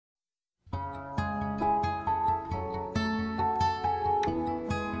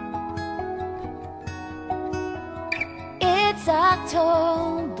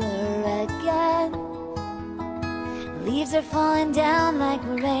October again. Leaves are falling down like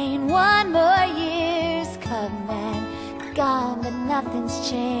rain. One more year's come and gone, but nothing's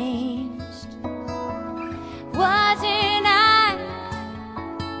changed. Wasn't I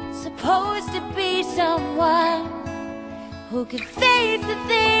supposed to be someone who could face the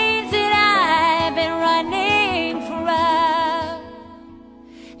things that I've been running from?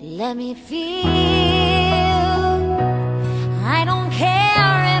 Let me feel. I don't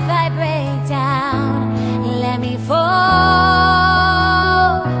care if I break down. Let me fall.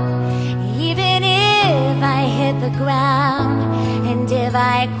 Even if I hit the ground, and if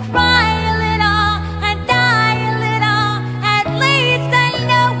I cry a little and die a little, at least I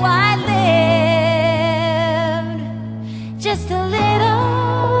know I lived just a little.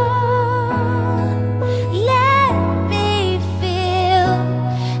 Let me feel.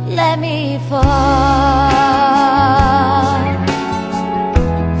 Let me fall.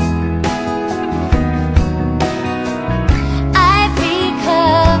 I've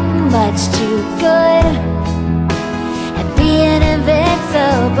become much too good at being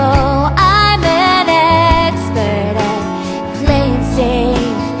invincible. I'm an expert at playing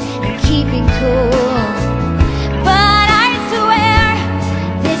safe and keeping cool. But I swear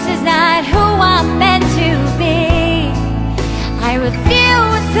this is not who I'm meant to be. I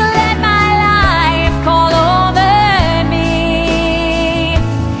refuse to let my life fall over me.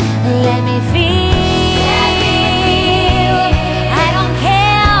 Let me feel. I don't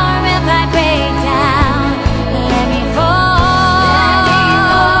care if I break down. Let me fall.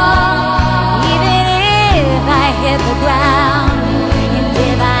 Even if I hit the ground, and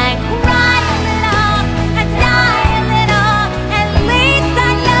if I cry a little and die a little, at least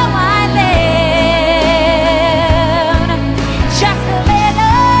I know I lived just a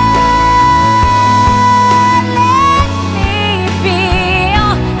little. Let me feel.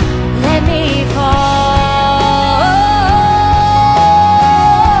 Let me fall.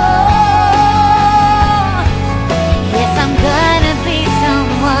 Yes, I'm gonna be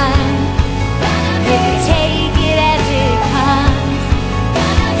someone who can take it as it comes.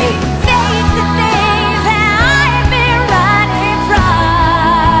 Who can face the things that I've been running from.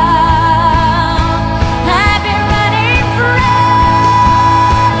 I've been running from.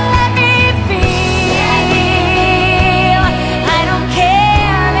 Let me feel. I don't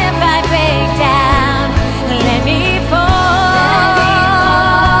care if I break down. Let me fall.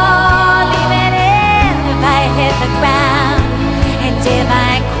 Even if I hit the ground, and if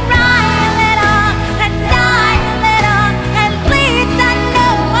I cry a little and die a little, at least I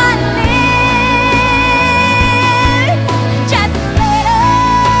know I lived just a little.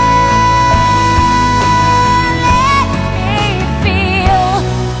 Let me feel.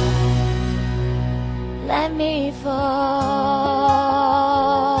 Let me fall.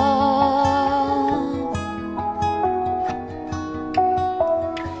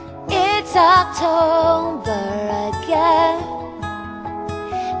 It's October again.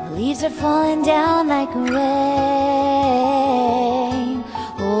 Leaves are falling down like rain.